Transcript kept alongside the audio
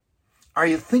Are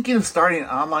you thinking of starting an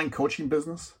online coaching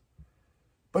business,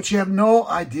 but you have no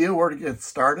idea where to get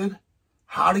started,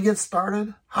 how to get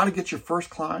started, how to get your first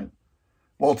client?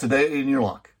 Well, today in your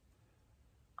luck,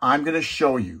 I'm going to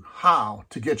show you how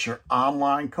to get your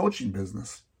online coaching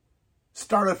business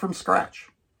started from scratch.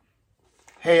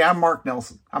 Hey, I'm Mark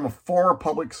Nelson. I'm a former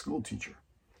public school teacher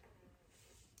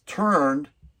turned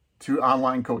to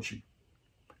online coaching.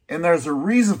 And there's a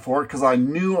reason for it, because I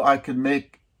knew I could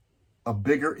make a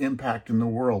bigger impact in the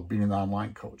world being an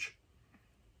online coach.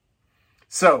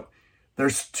 So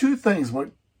there's two things.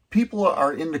 When people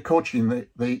are into coaching,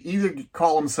 they either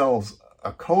call themselves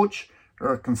a coach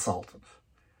or a consultant.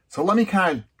 So let me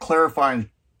kind of clarify and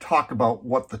talk about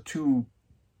what the two,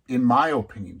 in my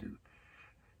opinion, do.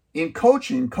 In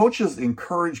coaching, coaches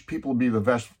encourage people to be the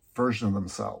best version of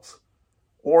themselves,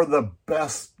 or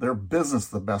their business,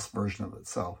 the best version of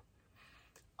itself.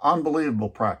 Unbelievable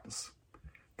practice.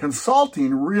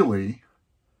 Consulting really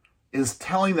is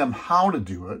telling them how to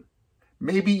do it,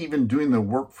 maybe even doing the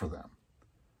work for them.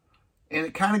 And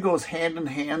it kind of goes hand in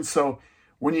hand. So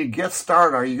when you get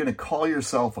started, are you going to call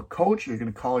yourself a coach, or are you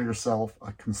going to call yourself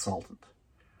a consultant?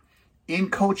 In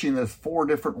coaching, there's 4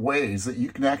 different ways that you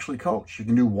can actually coach. You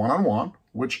can do one-on-one,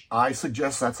 which I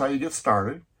suggest that's how you get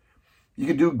started. You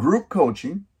can do group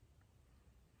coaching,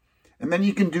 and then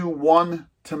you can do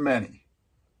one-to-many.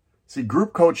 See,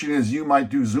 group coaching is you might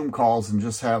do Zoom calls and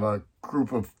just have a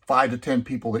group of 5 to 10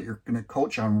 people that you're going to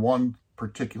coach on one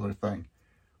particular thing.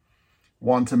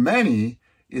 One-to-many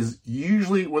is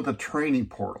usually with a training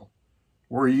portal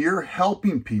where you're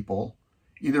helping people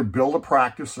either build a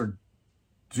practice or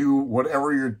do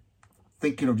whatever you're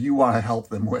thinking of you want to help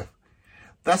them with.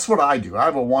 That's what I do. I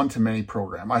have a one-to-many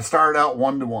program. I started out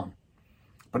one-to-one,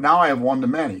 but now I have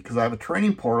one-to-many because I have a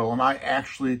training portal and I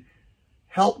actually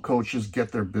help coaches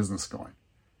get their business going.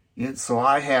 So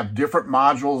I have different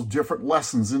modules, different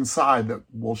lessons inside that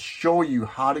will show you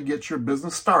how to get your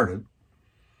business started.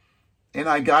 And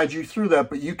I guide you through that,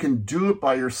 but you can do it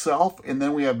by yourself. And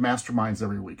then we have masterminds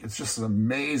every week. It's just an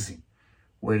amazing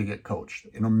way to get coached,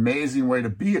 an amazing way to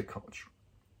be a coach.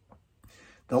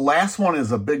 The last one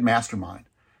is a big mastermind.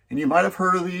 And you might have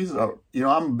heard of these. I'm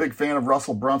a big fan of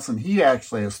Russell Brunson. He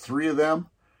actually has 3 of them.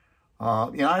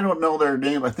 I don't know their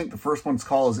name. I think the first one's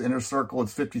called his Inner Circle.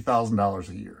 It's $50,000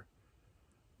 a year.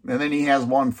 And then he has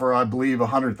one for, I believe,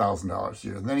 $100,000 a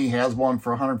year. And then he has one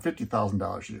for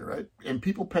 $150,000 a year, right? And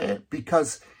people pay it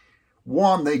because,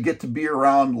 1, they get to be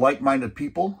around like-minded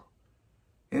people.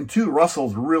 And 2,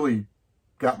 Russell's really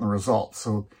gotten the results.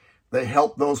 So they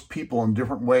help those people in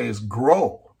different ways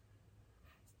grow.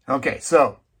 Okay,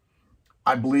 so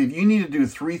I believe you need to do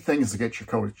 3 things to get your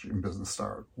coaching business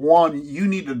started. 1, you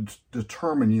need to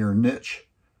determine your niche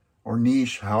or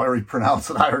niche, however you pronounce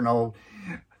it. I don't know,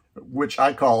 which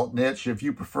I call it niche. If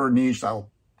you prefer niche,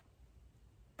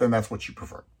 then that's what you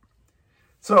prefer.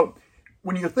 So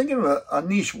when you're thinking of a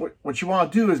niche, what you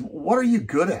want to do is, what are you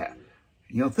good at?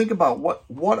 Think about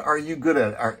what are you good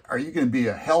at? Are you going to be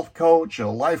a health coach, a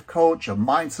life coach, a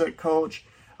mindset coach,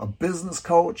 a business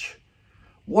coach?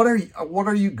 What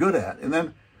are you good at? And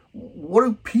then what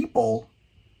are people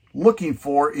looking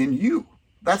for in you?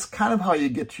 That's kind of how you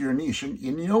get to your niche. And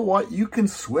you know what? You can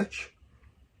switch.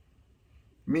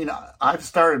 I mean, I've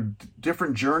started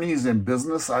different journeys in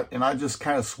business, and I just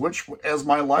kind of switch as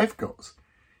my life goes.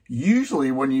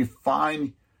 Usually when you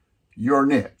find your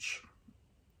niche,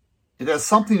 it has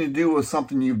something to do with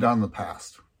something you've done in the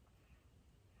past.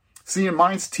 See,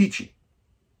 mine's teaching.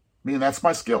 That's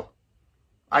my skill.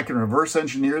 I can reverse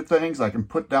engineer things. I can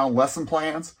put down lesson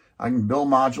plans. I can build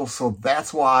modules. So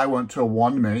that's why I went to a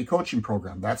one-to-many coaching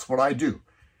program. That's what I do.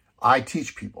 I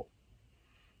teach people.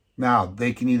 Now,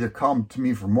 they can either come to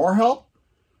me for more help,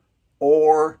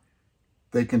 or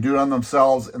they can do it on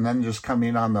themselves and then just come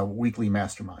in on the weekly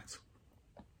masterminds.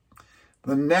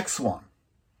 The next one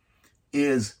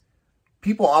is,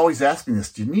 people always ask me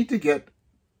this: do you need to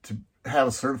have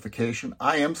a certification?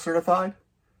 I am certified,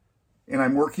 and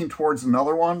I'm working towards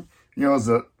another one, as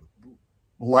a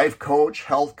life coach,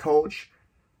 health coach,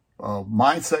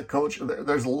 mindset coach.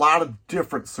 There's a lot of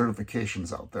different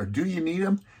certifications out there. Do you need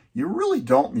them? You really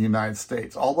don't in the United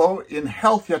States. Although in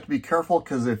health, you have to be careful,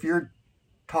 because if you're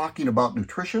talking about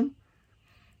nutrition,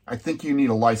 I think you need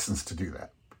a license to do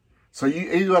that. So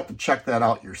you have to check that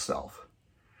out yourself.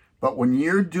 But when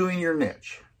you're doing your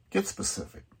niche, get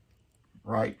specific,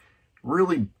 right?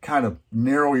 Really kind of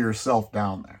narrow yourself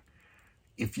down there.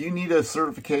 If you need a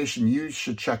certification, you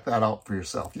should check that out for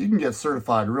yourself. You can get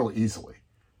certified real easily.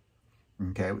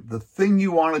 Okay, the thing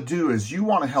you want to do is you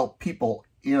want to help people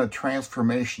in a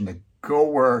transformation to go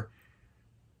where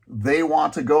they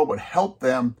want to go, but help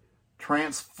them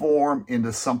transform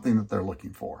into something that they're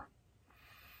looking for.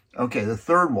 Okay, the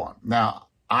third one. Now,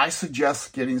 I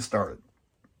suggest getting started.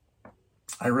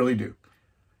 I really do.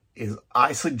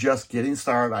 I suggest getting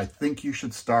started. I think you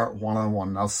should start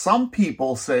one-on-one. Now, some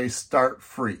people say start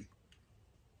free.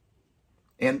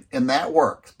 And that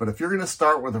works. But if you're going to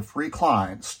start with a free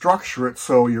client, structure it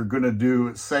so you're going to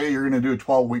do, say you're going to do a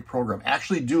 12-week program.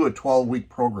 Actually do a 12-week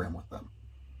program with them.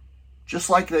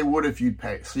 Just like they would if you'd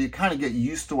pay. So you kind of get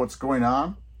used to what's going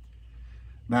on.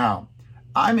 Now,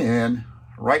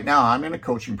 right now I'm in a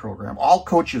coaching program. All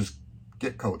coaches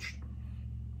get coached.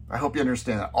 I hope you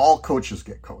understand that. All coaches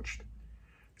get coached.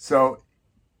 So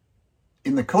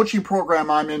in the coaching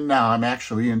program I'm in now, I'm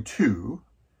actually in 2.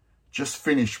 Just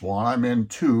finished one. I'm in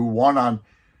 2. One on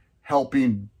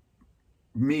helping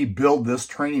me build this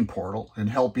training portal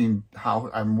and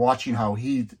I'm watching how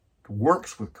he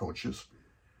works with coaches.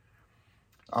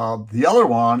 The other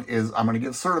one is I'm going to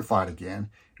get certified again.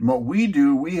 And what we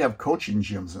do, we have coaching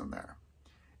gyms in there.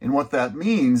 And what that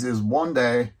means is one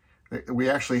day we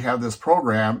actually have this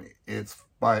program. It's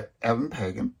by Evan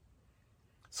Pagan.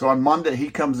 So on Monday, he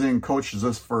comes in and coaches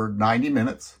us for 90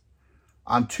 minutes.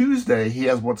 On Tuesday, he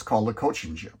has what's called a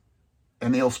coaching gym.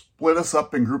 And he'll split us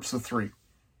up in groups of 3.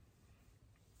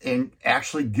 And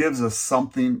actually gives us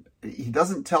something. He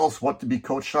doesn't tell us what to be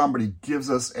coached on, but he gives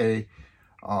us a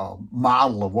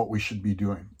model of what we should be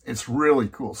doing. It's really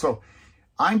cool. So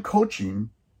I'm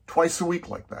coaching twice a week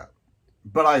like that.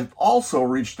 But I've also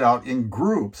reached out in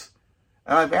groups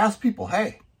and I've asked people,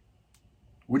 hey,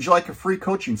 would you like a free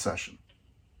coaching session?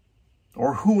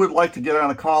 Or who would like to get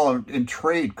on a call and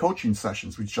trade coaching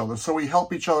sessions with each other so we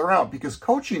help each other out? Because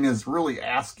coaching is really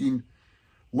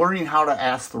learning how to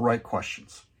ask the right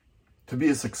questions. To be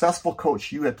a successful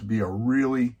coach, you have to be a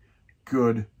really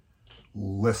good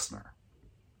listener.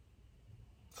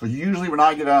 So usually when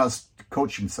I get on a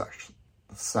coaching session,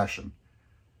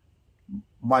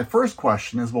 my first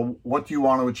question is, well, what do you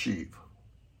want to achieve?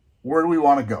 Where do we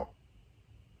want to go?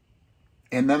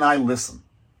 And then I listen.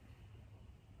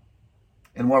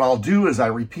 And what I'll do is I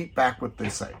repeat back what they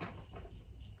say.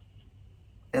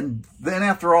 And then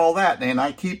after all that, and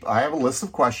I have a list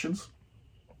of questions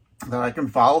that I can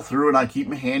follow through, and I keep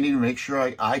them handy to make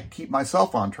sure I keep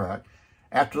myself on track.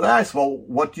 After that, I say, well,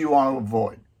 what do you want to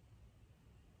avoid?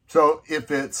 So if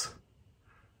it's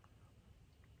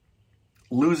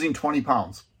losing 20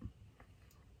 pounds,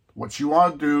 what you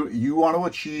want to do, you want to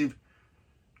achieve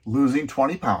losing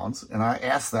 20 pounds. And I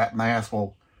ask that, and I ask,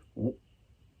 well,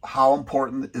 how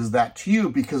important is that to you?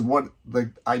 Because what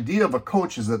the idea of a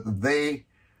coach is that the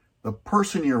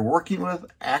person you're working with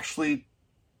actually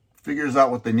figures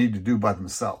out what they need to do by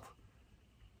themselves.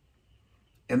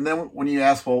 And then when you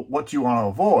ask, well, what do you want to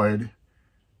avoid?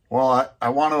 Well, I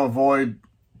want to avoid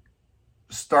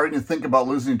starting to think about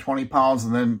losing 20 pounds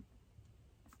and then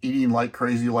eating like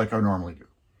crazy like I normally do.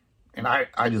 And I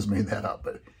just made that up.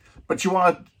 But you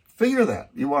want to figure that.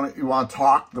 You want to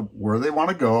talk where they want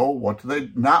to go, what do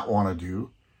they not want to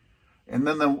do. And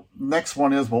then the next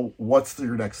one is, well, what's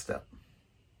your next step?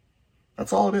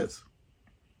 That's all it is.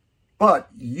 But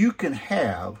you can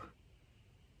have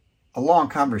a long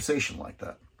conversation like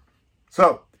that.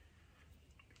 So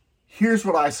here's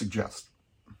what I suggest.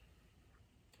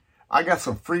 I got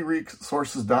some free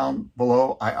resources down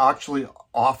below. I actually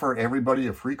offer everybody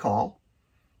a free call.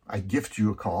 I gift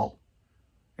you a call.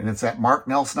 And it's at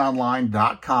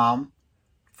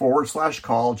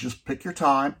marknelsononline.com/call. Just pick your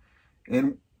time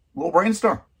and we'll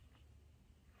brainstorm.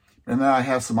 And then I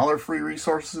have some other free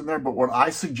resources in there. But what I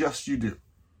suggest you do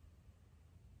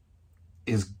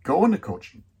is go into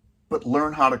coaching, but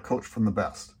learn how to coach from the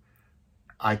best.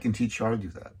 I can teach you how to do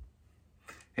that.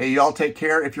 Hey, y'all take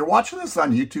care. If you're watching this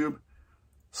on YouTube,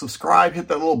 subscribe, hit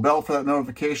that little bell for that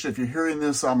notification. If you're hearing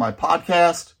this on my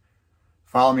podcast,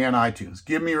 follow me on iTunes.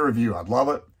 Give me a review. I'd love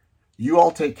it. You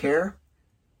all take care.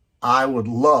 I would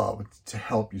love to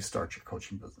help you start your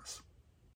coaching business.